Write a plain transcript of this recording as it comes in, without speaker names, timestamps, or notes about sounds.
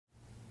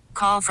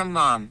Call from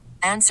mom.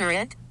 Answer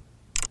it.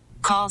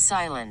 Call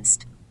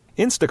silenced.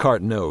 Instacart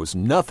knows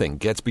nothing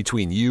gets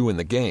between you and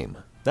the game.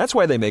 That's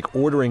why they make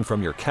ordering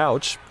from your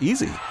couch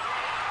easy.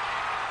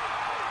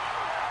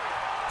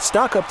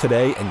 Stock up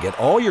today and get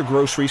all your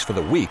groceries for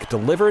the week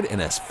delivered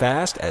in as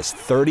fast as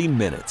 30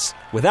 minutes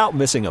without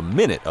missing a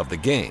minute of the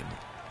game.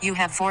 You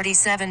have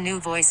 47 new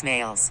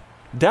voicemails.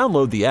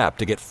 Download the app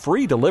to get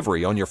free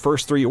delivery on your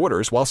first 3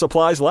 orders while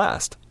supplies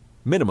last.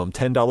 Minimum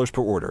 $10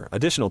 per order.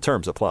 Additional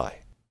terms apply.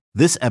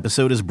 This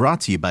episode is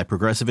brought to you by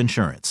Progressive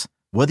Insurance.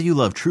 Whether you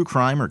love true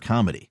crime or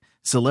comedy,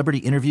 celebrity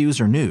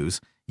interviews or news,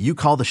 you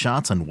call the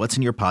shots on what's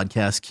in your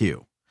podcast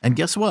queue. And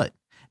guess what?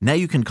 Now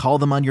you can call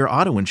them on your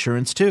auto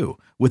insurance too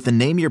with the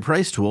Name Your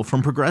Price tool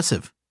from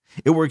Progressive.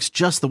 It works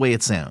just the way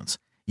it sounds.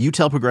 You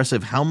tell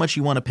Progressive how much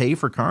you want to pay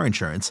for car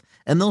insurance,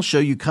 and they'll show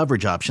you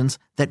coverage options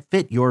that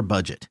fit your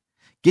budget.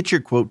 Get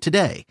your quote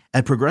today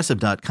at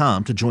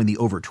Progressive.com to join the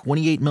over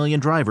 28 million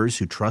drivers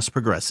who trust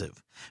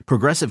Progressive.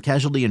 Progressive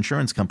Casualty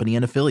Insurance Company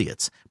and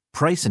Affiliates.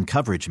 Price and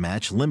coverage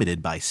match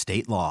limited by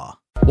state law.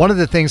 One of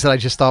the things that I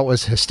just thought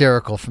was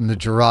hysterical from the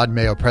Gerard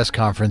Mayo press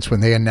conference when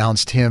they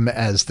announced him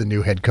as the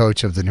new head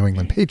coach of the New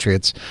England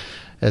Patriots,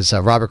 as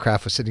Robert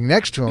Kraft was sitting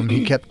next to him,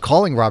 he kept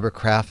calling Robert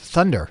Kraft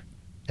Thunder.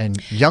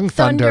 And Young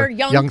Thunder,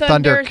 Young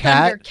Thunder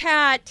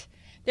Cat.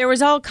 There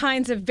was all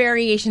kinds of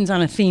variations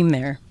on a theme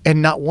there.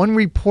 And not one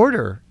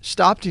reporter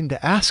stopped him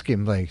to ask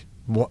him, like,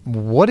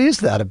 what is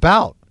that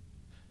about?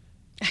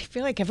 I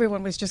feel like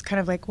everyone was just kind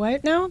of like,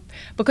 what now?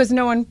 Because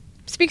no one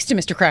speaks to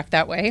Mr. Kraft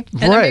that way.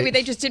 And then maybe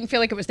they just didn't feel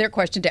like it was their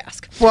question to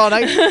ask. Well,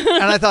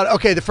 and I thought,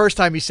 okay, the first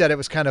time he said it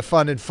was kind of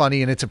fun and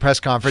funny, and it's a press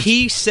conference.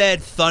 He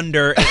said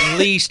Thunder at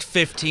least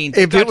 15.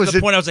 If it was to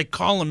the point I was like,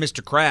 call him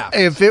Mr. Kraft.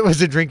 If it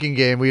was a drinking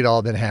game, we'd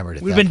all been hammered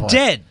at that point. We've been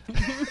dead.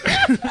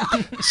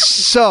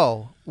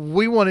 So,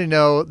 we want to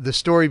know the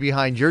story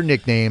behind your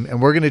nickname, and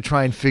we're going to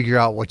try and figure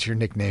out what your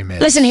nickname is.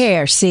 Listen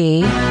here,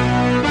 C. Do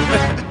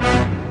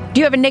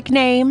you have a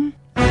nickname?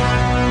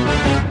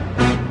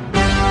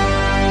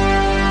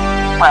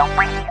 Well,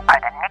 we are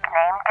the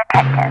Nickname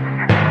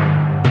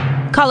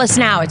Detectives. Call us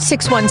now at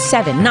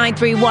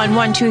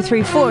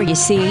 617-931-1234, you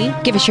see.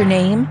 Give us your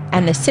name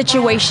and the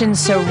situation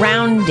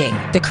surrounding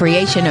the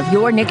creation of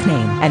your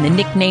nickname. And the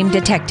Nickname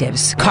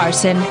Detectives,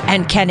 Carson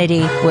and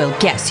Kennedy, will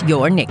guess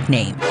your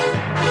nickname.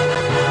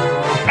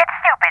 It's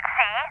stupid,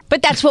 see?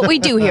 But that's what we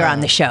do here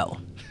on the show.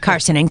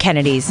 Carson and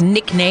Kennedy's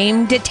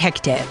Nickname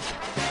Detective.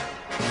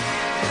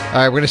 All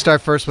right, we're going to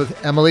start first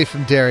with Emily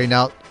from Derry.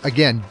 Now,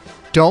 again,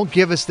 don't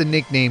give us the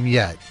nickname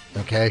yet,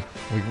 okay?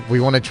 We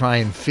want to try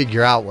and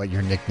figure out what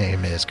your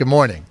nickname is. Good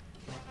morning.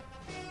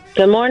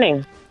 Good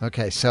morning.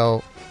 Okay,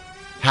 so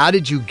how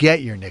did you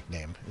get your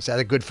nickname? Is that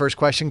a good first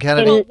question,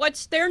 Kennedy? Well,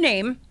 what's their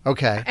name?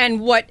 Okay. And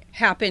what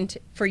happened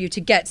for you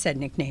to get said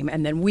nickname?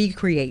 And then we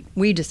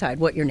decide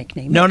what your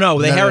nickname is. No,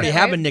 they already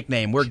have a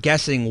nickname. We're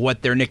guessing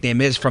what their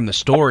nickname is from the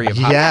story of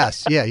how.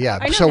 Yes,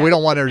 yeah. So we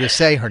don't want her to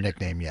say her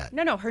nickname yet.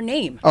 No, her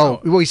name. Oh,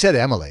 well, we said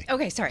Emily.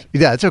 Okay, sorry.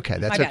 Yeah, it's okay.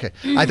 That's okay.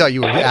 I thought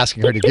you were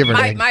asking her to give her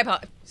name. My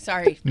apologies.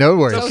 Sorry. No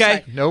worries. It's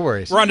okay. No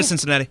worries. We're on to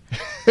Cincinnati.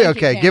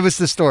 Okay, give us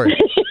the story.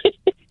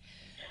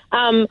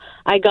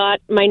 I got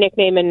my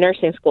nickname in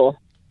nursing school.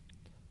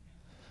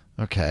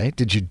 Okay.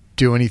 Did you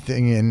do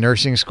anything in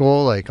nursing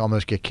school, like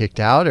almost get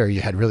kicked out, or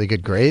you had really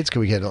good grades?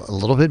 Could we get a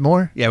little bit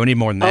more? Yeah, we need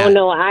more than that. Oh,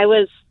 no, I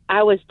was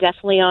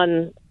definitely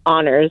on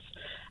honors.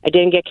 I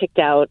didn't get kicked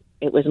out.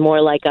 It was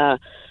more like a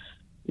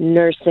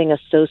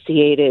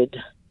nursing-associated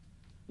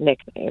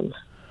nickname.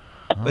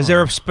 Was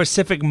there a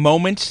specific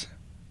moment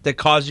that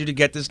caused you to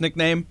get this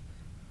nickname?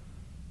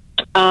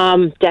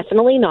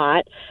 Definitely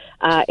not.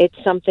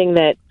 It's something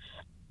that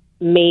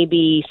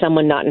maybe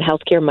someone not in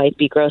healthcare might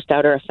be grossed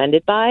out or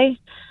offended by,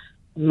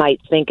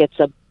 might think it's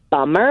a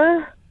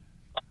bummer.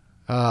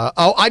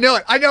 I know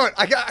it. I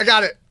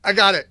got it.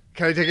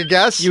 Can I take a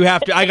guess? You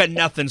have to. I got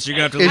nothing, so you're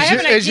going to have to. I have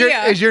an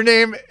idea. Is your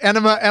name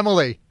Enema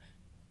Emily?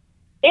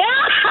 Yeah.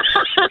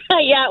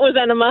 Yeah, it was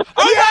Enema.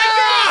 Oh,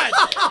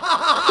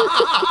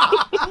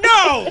 my God!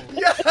 No!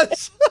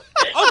 Yes.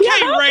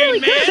 Okay, Rain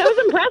Man. That was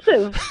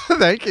impressive.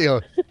 Thank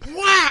you.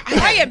 Wow.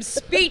 I am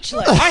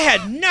speechless. I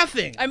had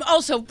nothing. I'm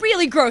also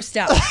really grossed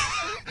out.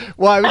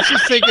 Well, I was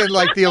just thinking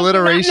like the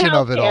alliteration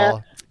of it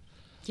all.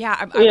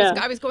 Yeah,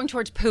 I was going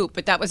towards poop,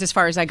 but that was as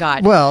far as I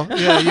got. Well,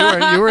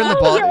 yeah, you were in the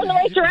ball. You're in the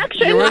right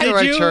direction. You were in the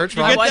right church.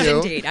 I was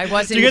indeed. I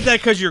was. Do you get that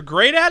because you're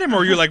great at him,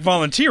 or you're like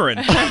volunteering?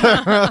 No,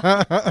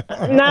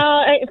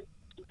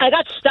 I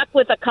got stuck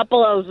with a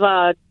couple of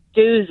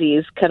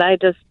doozies. Could I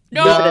just...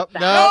 No, hard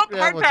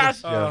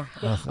pass.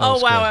 Oh,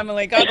 wow,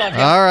 Emily. God love you.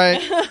 All right.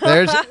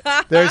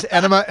 There's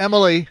Enema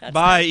Emily.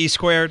 Bye, E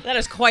squared. That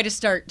is quite a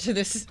start to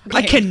this game.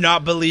 I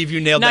cannot believe you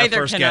nailed that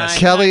first guess.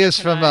 Kelly is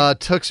from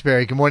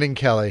Tewksbury. Good morning,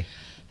 Kelly.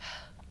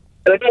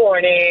 Good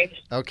morning.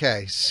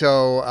 Okay,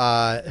 so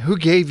who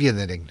gave you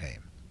the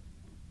nickname?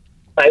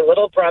 My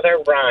little brother,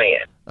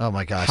 Ryan. Oh,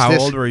 my gosh. How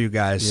old were you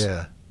guys?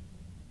 Yeah.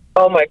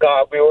 Oh, my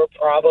God. We were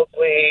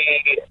probably,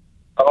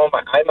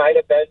 I might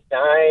have been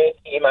 9.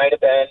 He might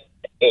have been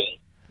 8.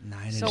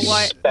 So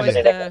what was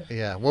the?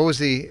 Yeah, what was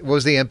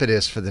the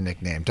impetus for the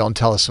nickname? Don't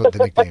tell us what the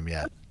nickname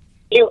yet.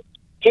 He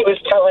was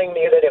telling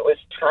me that it was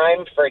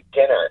time for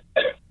dinner.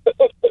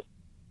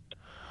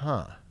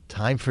 Huh?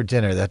 Time for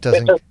dinner. That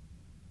doesn't.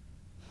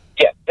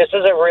 This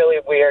is a really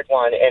weird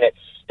one, and it's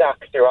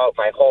stuck throughout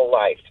my whole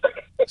life.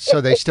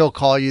 So they still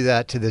call you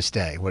that to this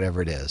day,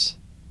 whatever it is.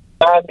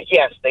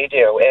 Yes, they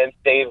do, and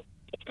they've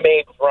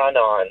made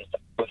run-ons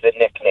of the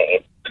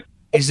nickname.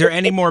 Is there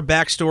any more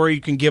backstory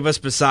you can give us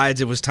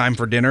besides it was time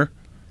for dinner?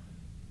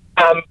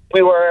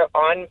 We were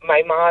on.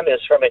 My mom is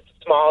from a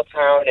small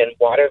town in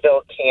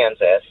Waterville,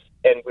 Kansas,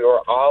 and we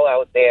were all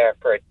out there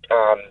for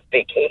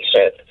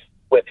vacations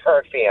with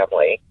her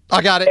family.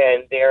 I got it.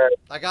 And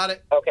I got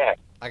it. Okay.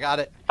 I got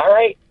it. All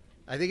right.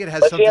 I think it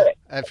has something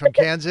from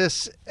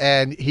Kansas,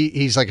 and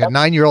he's like a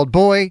 9-year-old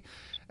boy.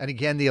 And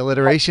again, the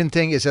alliteration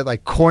thing, is it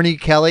like Corny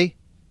Kelly?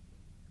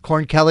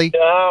 Corn Kelly?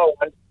 No.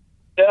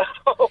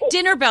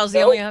 Dinner Bell's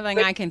the only other thing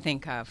I can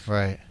think of.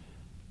 Right.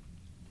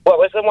 What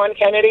was the one,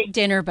 Kennedy?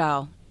 Dinner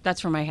Bell.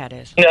 That's where my head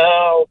is.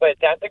 No, but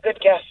that's a good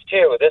guess,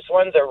 too. This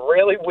one's a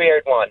really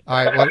weird one.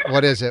 All right,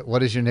 what is it?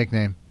 What is your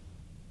nickname?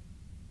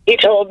 He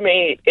told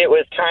me it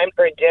was time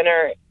for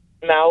dinner,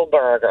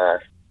 Smellburger.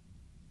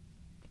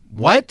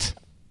 What?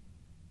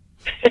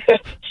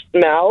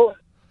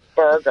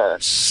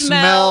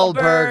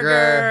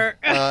 Smellburger.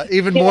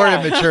 Even more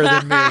immature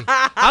than me.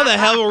 How the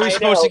hell were we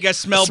supposed to get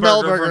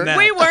Smellburger from that?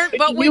 We weren't,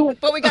 but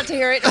we got to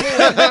hear it.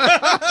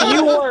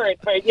 You weren't,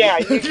 but yeah,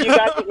 you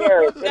got to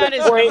hear it. That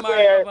is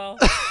remarkable.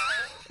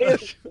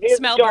 His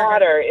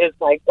daughter is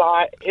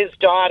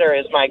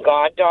my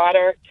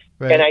goddaughter,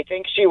 right. And I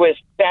think she was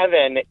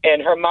 7,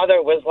 and her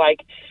mother was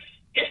like,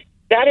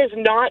 that is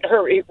not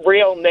her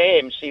real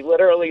name. She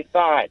literally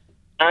thought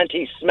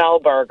Auntie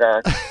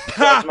Smellburger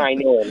was my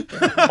name.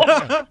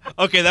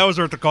 Okay, that was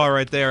worth the call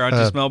right there,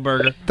 Auntie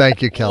Smellburger.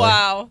 Thank you, Kelly.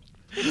 Wow.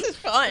 This is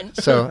fun.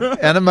 So,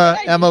 Enema,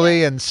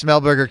 Emily, and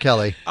Smellburger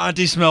Kelly.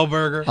 Auntie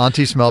Smellburger.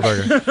 Auntie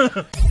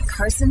Smellburger.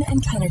 Carson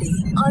and Kennedy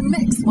on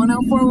Mix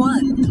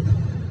 104.1.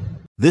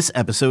 This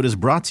episode is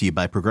brought to you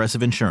by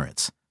Progressive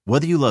Insurance.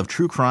 Whether you love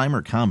true crime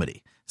or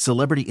comedy,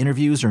 celebrity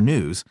interviews or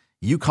news,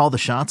 you call the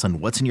shots on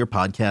what's in your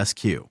podcast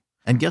queue.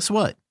 And guess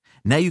what?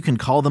 Now you can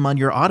call them on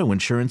your auto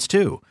insurance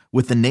too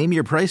with the Name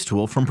Your Price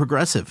tool from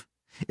Progressive.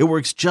 It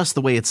works just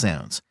the way it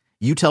sounds.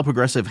 You tell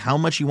Progressive how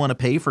much you want to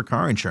pay for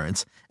car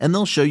insurance, and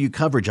they'll show you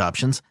coverage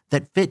options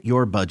that fit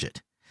your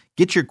budget.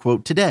 Get your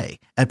quote today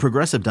at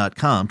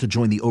Progressive.com to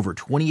join the over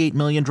 28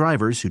 million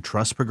drivers who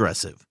trust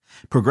Progressive.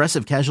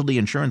 Progressive Casualty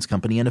Insurance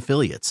Company and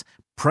Affiliates.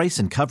 Price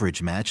and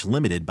coverage match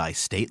limited by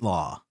state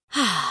law.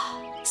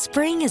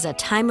 Spring is a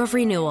time of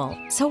renewal,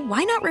 so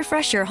why not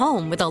refresh your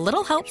home with a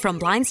little help from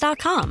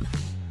Blinds.com?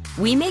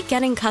 We make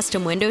getting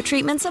custom window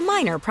treatments a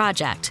minor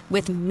project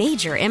with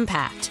major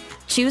impact.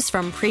 Choose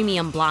from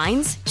premium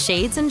blinds,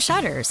 shades, and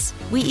shutters.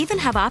 We even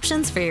have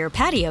options for your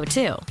patio,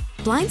 too.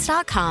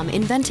 Blinds.com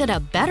invented a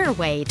better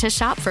way to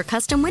shop for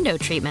custom window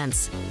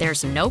treatments.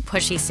 There's no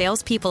pushy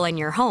salespeople in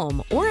your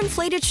home or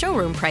inflated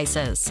showroom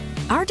prices.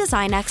 Our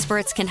design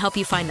experts can help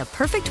you find the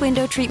perfect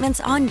window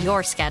treatments on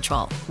your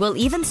schedule. We'll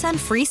even send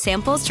free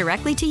samples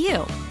directly to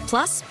you.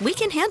 Plus, we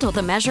can handle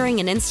the measuring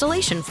and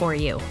installation for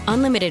you.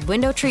 Unlimited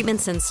window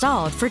treatments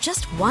installed for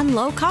just one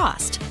low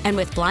cost. And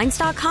with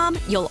Blinds.com,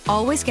 you'll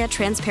always get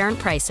transparent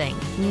pricing.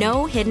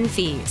 No hidden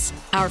fees.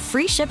 Our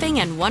free shipping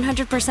and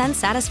 100%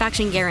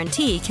 satisfaction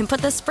guarantee can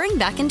put the spring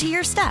back into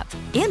your step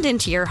and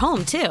into your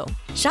home, too.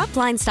 Shop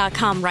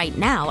Blinds.com right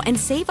now and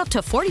save up to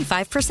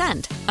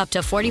 45%. Up to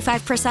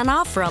 45%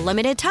 off for a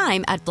limited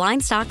time at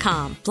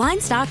Blinds.com.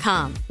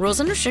 Blinds.com. Rules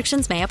and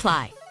restrictions may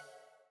apply.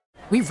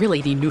 We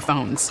really need new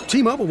phones.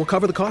 T-Mobile will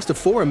cover the cost of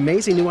 4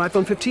 amazing new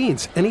iPhone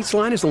 15s, and each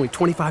line is only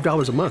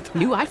 $25 a month.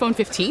 New iPhone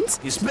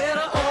 15s? It's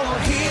better over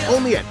here.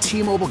 Only at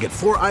T-Mobile, get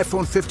 4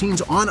 iPhone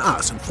 15s on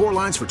us and 4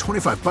 lines for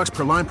 $25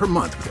 per line per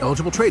month with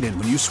eligible trade-in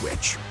when you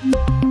switch.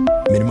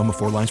 Minimum of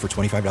 4 lines for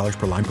 $25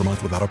 per line per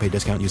month with autopay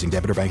discount using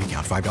debit or bank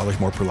account. $5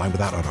 more per line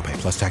without autopay,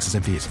 plus taxes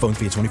and fees. Phone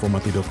fee at 24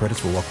 monthly bill credits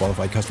for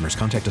well-qualified customers.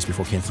 Contact us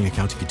before canceling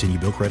account to continue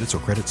bill credits or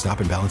credit stop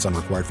and balance on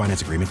required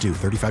finance agreement due.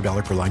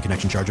 $35 per line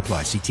connection charge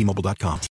applies. See T-Mobile.com.